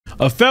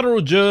A federal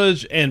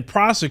judge and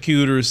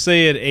prosecutor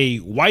said a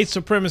white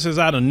supremacist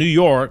out of New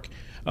York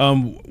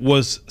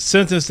was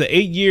sentenced to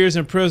 8 years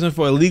in prison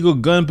for illegal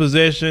gun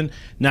possession.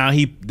 Now,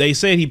 they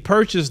said he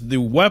purchased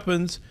the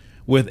weapons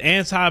with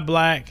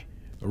anti-black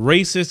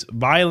racist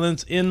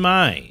violence in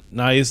mind.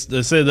 Now, they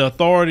said the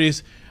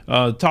authorities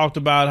talked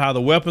about how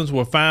the weapons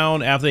were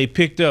found after they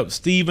picked up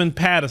Stephen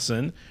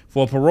Patterson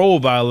for a parole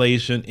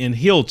violation in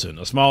Hilton,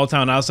 a small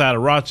town outside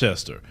of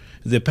Rochester.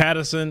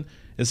 Patterson,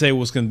 they say,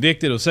 was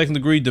convicted of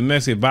second-degree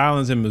domestic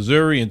violence in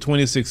Missouri in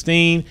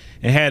 2016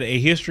 and had a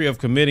history of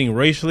committing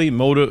racially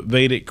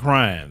motivated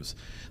crimes.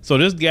 So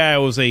this guy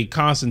was a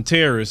constant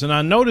terrorist. And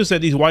I noticed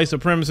that these white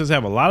supremacists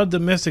have a lot of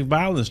domestic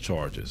violence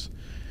charges.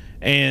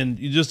 And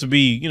just to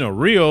be,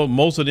 real,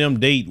 most of them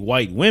date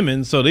white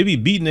women, so they be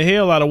beating the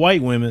hell out of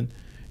white women.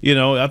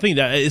 I think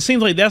that it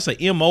seems like that's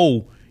a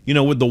MO,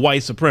 with the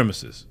white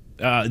supremacists,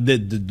 the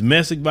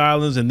domestic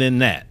violence, and then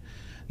that.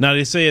 Now,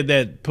 they said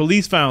that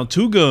police found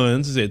 2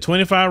 guns. They said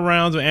 25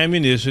 rounds of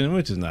ammunition,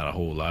 which is not a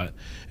whole lot.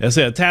 They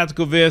said a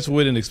tactical vest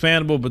with an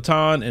expandable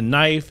baton and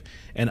knife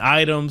and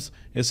items.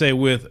 They say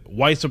with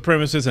white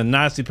supremacists and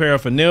Nazi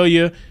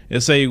paraphernalia. They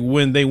say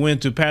when they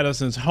went to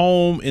Patterson's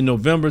home in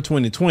November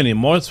 2020,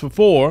 months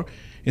before,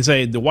 they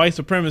say the white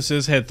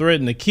supremacists had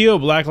threatened to kill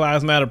Black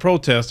Lives Matter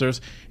protesters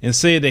and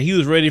said that he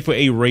was ready for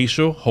a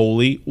racial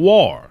holy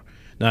war.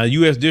 Now,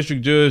 U.S.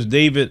 District Judge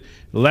David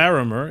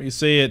Larimer, he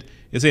said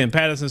in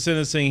Patterson's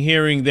sentencing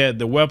hearing that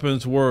the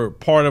weapons were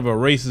part of a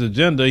racist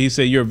agenda. He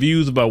said your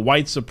views about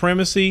white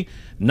supremacy,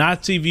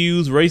 Nazi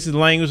views, racist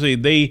language,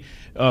 they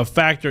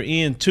factor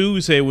in too.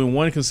 He said when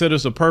one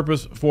considers the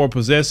purpose for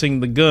possessing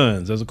the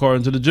guns, as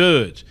according to the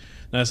judge.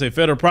 Now, I say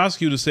federal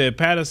prosecutor said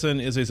Patterson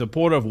is a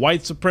supporter of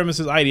white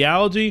supremacist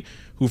ideology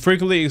who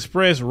frequently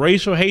expressed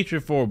racial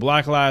hatred for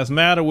Black Lives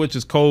Matter, which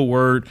is code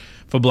word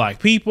for black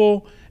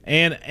people,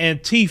 and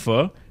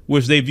Antifa,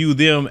 which they view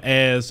them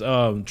as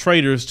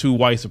traitors to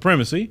white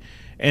supremacy,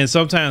 and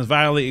sometimes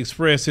violently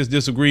expressed his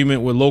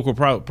disagreement with local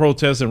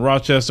protests in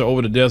Rochester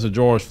over the deaths of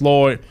George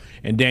Floyd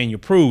and Daniel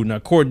Prude. Now,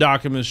 court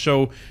documents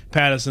show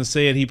Patterson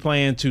said he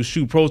planned to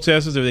shoot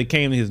protesters if they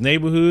came to his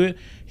neighborhood.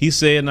 He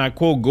said, and I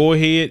quote, "Go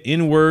ahead,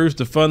 in words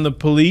to fund the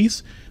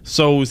police.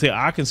 So he said,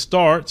 I can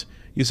start,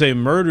 you say,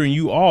 murdering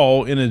you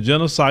all in a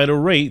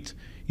genocidal rate.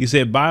 He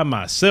said, by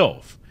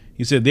myself.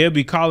 He said, they'll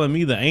be calling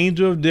me the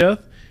angel of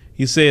death.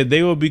 He said,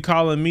 they will be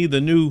calling me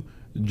the new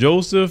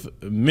Joseph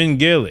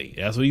Mengele."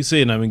 That's what he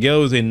said. Now, Mengele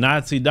was a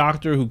Nazi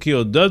doctor who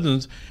killed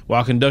dozens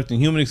while conducting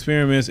human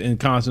experiments in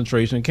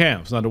concentration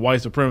camps. Now, the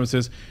white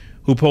supremacist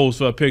who posed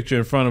for a picture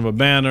in front of a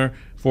banner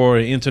for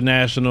an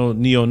international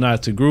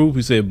neo-Nazi group,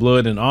 he said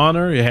blood and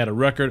honor. He had a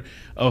record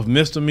of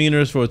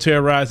misdemeanors for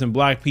terrorizing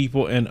black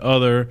people and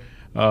other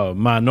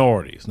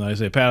minorities. Now, they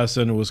say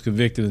Patterson was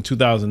convicted in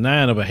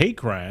 2009 of a hate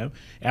crime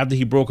after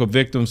he broke a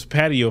victim's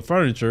patio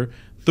furniture,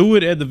 threw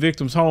it at the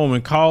victim's home,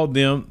 and called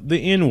them the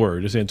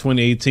N-word. It's in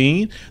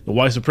 2018. The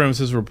white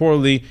supremacist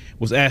reportedly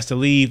was asked to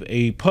leave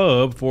a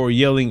pub for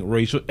yelling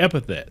racial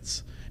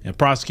epithets. And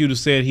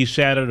prosecutors said he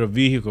shattered a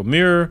vehicle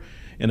mirror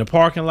in the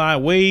parking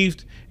lot,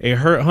 waved a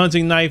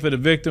hunting knife at the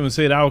victim, and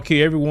said, "I will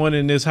kill everyone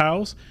in this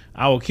house.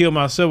 I will kill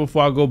myself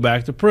before I go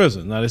back to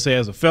prison." Now, they say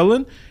as a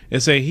felon, they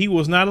say he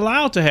was not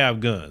allowed to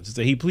have guns.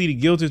 They say he pleaded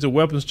guilty to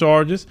weapons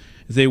charges,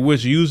 they say,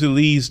 which usually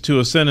leads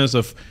to a sentence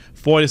of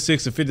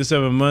 46 to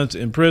 57 months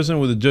in prison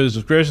with the judge's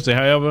discretion. Say,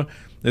 however,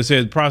 they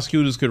said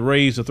prosecutors could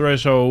raise the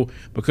threshold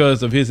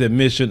because of his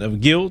admission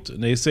of guilt.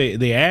 And they say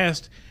they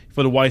asked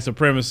for the white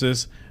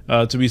supremacist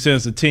to be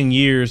sentenced to 10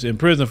 years in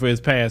prison for his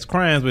past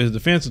crimes, but his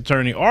defense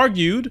attorney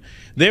argued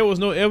there was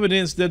no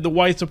evidence that the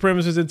white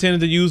supremacists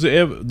intended to use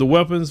the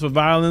weapons for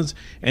violence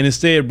and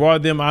instead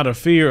brought them out of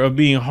fear of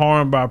being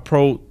harmed by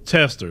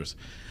protesters.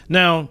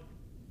 Now,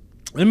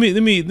 let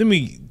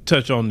me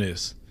touch on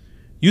this.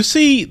 You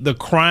see the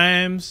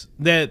crimes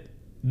that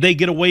they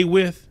get away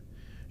with?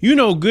 You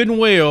know good and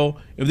well,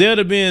 if there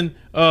had been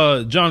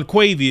John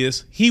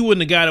Quavius, he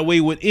wouldn't have got away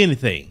with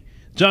anything.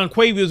 John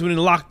Quavius would have been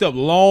locked up a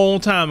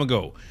long time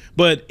ago.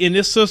 But in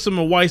this system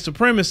of white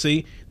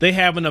supremacy, they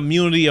have an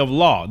immunity of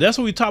law. That's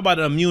what we talk about,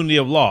 an immunity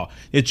of law,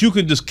 that you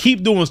can just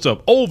keep doing stuff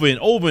over and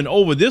over and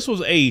over. This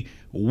was a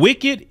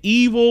wicked,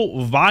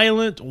 evil,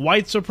 violent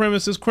white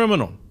supremacist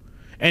criminal.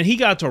 And he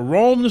got to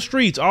roam the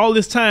streets all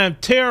this time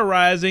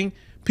terrorizing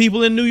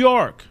people in New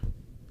York.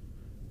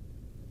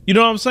 You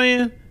know what I'm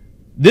saying?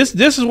 This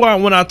is why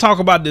when I talk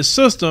about this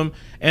system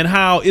and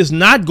how it's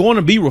not going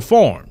to be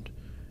reformed,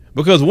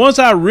 because once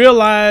I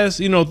realized,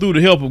 through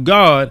the help of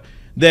God,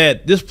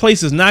 that this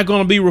place is not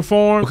going to be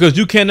reformed, because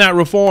you cannot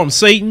reform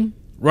Satan,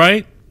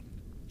 right?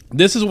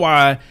 This is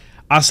why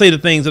I say the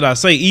things that I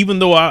say, even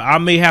though I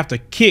may have to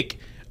kick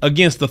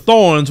against the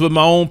thorns with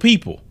my own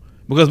people,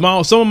 because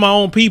some of my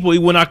own people,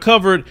 when I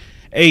covered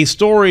a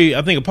story,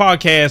 I think a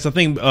podcast,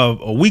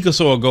 a week or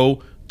so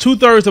ago,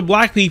 2/3 of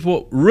black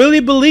people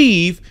really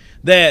believe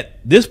that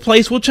this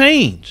place will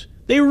change.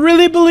 They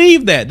really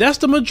believe that. That's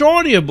the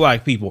majority of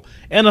black people.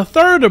 And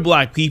 1/3 of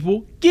black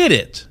people get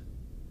it.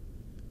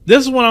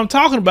 This is what I'm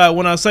talking about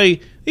when I say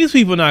these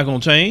people are not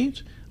going to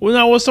change. Well,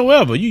 not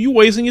whatsoever. You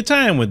wasting your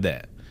time with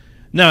that.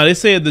 Now, they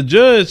said the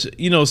judge,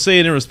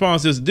 said in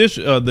response to this,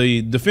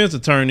 the defense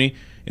attorney,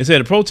 and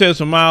said the protests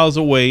were miles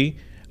away.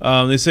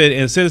 They said,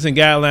 and sentencing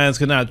guidelines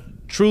could not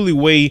truly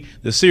weigh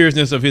the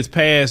seriousness of his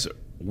past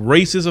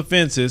racist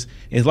offenses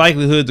and his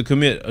likelihood to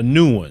commit a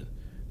new one.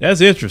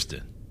 That's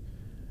interesting.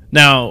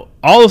 Now,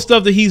 all the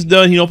stuff that he's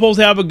done, he don't supposed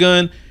to have a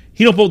gun.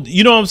 He don't supposed,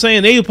 you know what I'm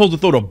saying? They supposed to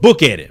throw the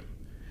book at him.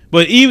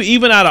 But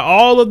even out of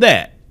all of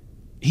that,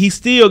 he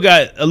still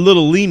got a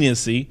little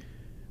leniency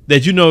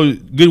that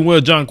good and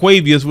well John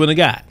Quavius wouldn't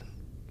have got.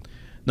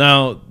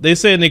 Now, they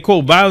said, and they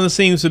quote, violence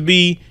seems to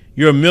be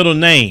your middle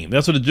name.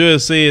 That's what the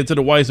judge said to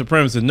the white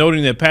supremacist,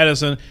 noting that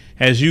Patterson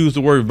has used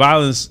the word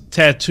violence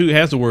tattooed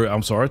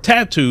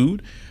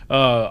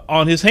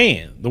on his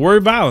hand. The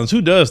word violence,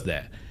 who does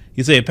that?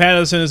 He said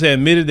Patterson has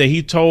admitted that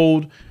he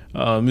told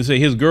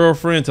his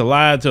girlfriend to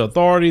lie to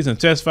authorities and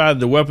testified that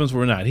the weapons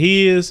were not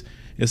his.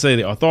 It said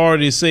the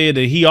authorities said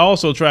that he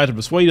also tried to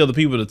persuade other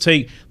people to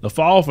take the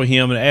fall for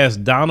him and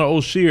asked Donna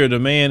O'Shea, the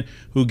man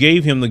who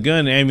gave him the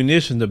gun and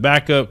ammunition, to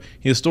back up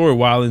his story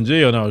while in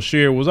jail. Now,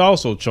 O'Shea was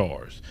also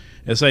charged.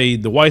 They say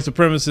the white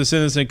supremacist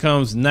sentencing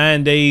comes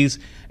 9 days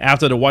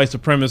after the white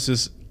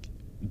supremacist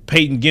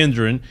Peyton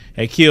Gendron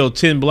had killed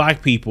 10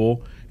 black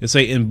people, they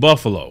say, in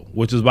Buffalo,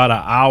 which is about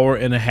an hour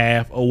and a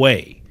half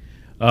away.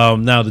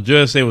 Now, the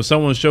judge said, when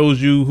someone shows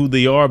you who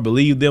they are,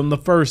 believe them the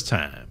first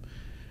time.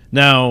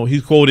 Now,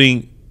 he's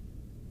quoting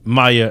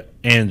Maya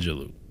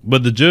Angelou,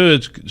 but the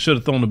judge should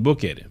have thrown the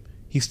book at him.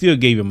 He still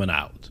gave him an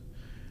out.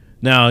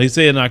 Now, he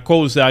said, and I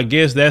quote, I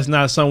guess that's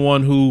not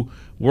someone who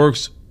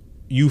works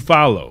you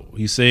follow.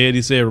 He said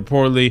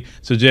reportedly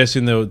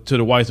suggesting to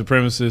the white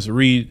supremacists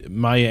read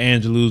Maya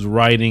Angelou's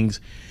writings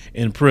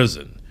in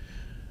prison.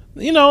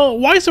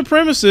 White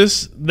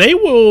supremacists, they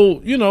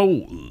will,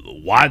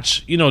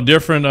 watch,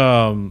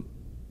 different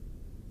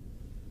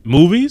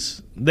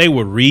movies. They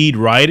would read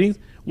writings.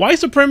 White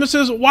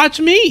supremacists watch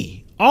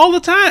me all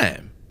the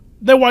time.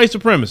 They're white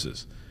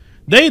supremacists.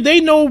 They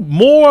know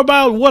more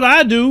about what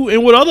I do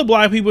and what other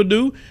black people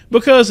do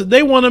because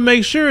they want to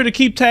make sure to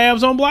keep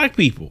tabs on black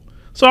people.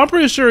 So I'm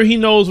pretty sure he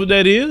knows what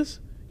that is.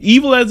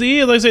 Evil as he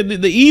is, like I said,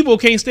 the evil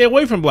can't stay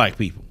away from black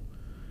people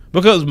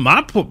because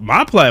my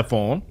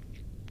platform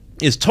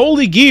is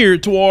totally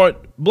geared toward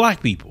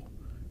black people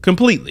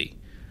completely.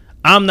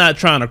 I'm not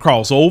trying to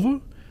cross over.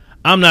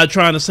 I'm not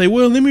trying to say,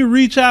 well, let me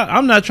reach out.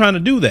 I'm not trying to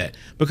do that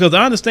because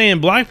I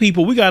understand black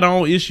people, we got our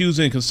own issues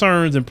and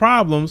concerns and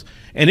problems,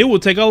 and it will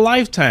take a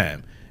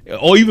lifetime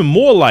or even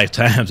more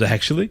lifetimes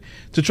actually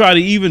to try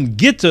to even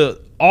get to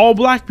all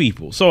black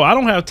people. So I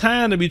don't have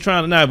time to be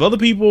trying to, now if other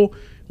people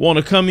want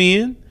to come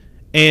in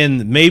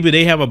and maybe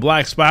they have a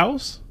black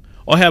spouse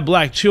or have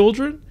black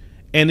children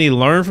and they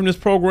learn from this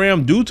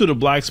program due to the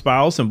black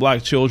spouse and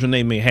black children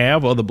they may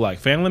have, other black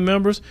family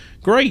members,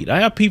 great.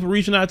 I have people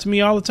reaching out to me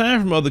all the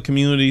time from other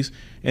communities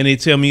and they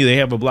tell me they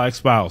have a black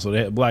spouse or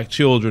they have black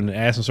children and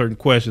asking certain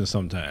questions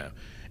sometimes.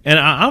 And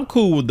I'm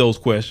cool with those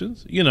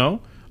questions,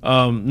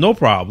 no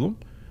problem.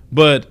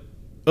 But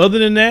other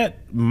than that,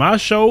 my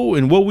show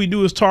and what we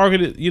do is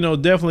targeted,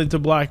 definitely to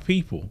black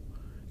people,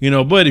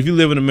 but if you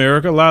live in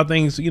America, a lot of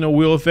things,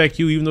 will affect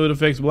you, even though it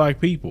affects black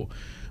people.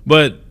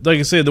 But like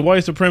I said, the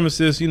white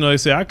supremacists, they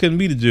say I couldn't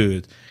be the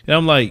judge. And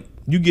I'm like,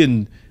 you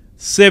getting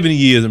 70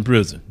 years in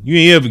prison. You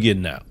ain't ever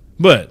getting out.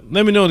 But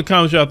let me know in the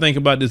comments y'all think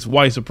about this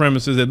white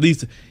supremacist. At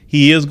least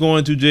he is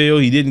going to jail.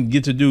 He didn't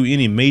get to do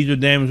any major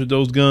damage with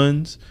those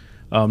guns.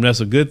 That's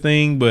a good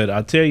thing. But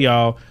I tell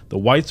y'all, the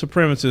white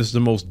supremacist is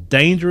the most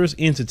dangerous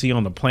entity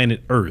on the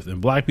planet Earth.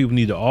 And black people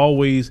need to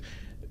always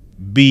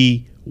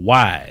be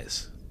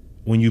wise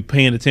when you're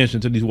paying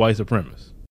attention to these white supremacists.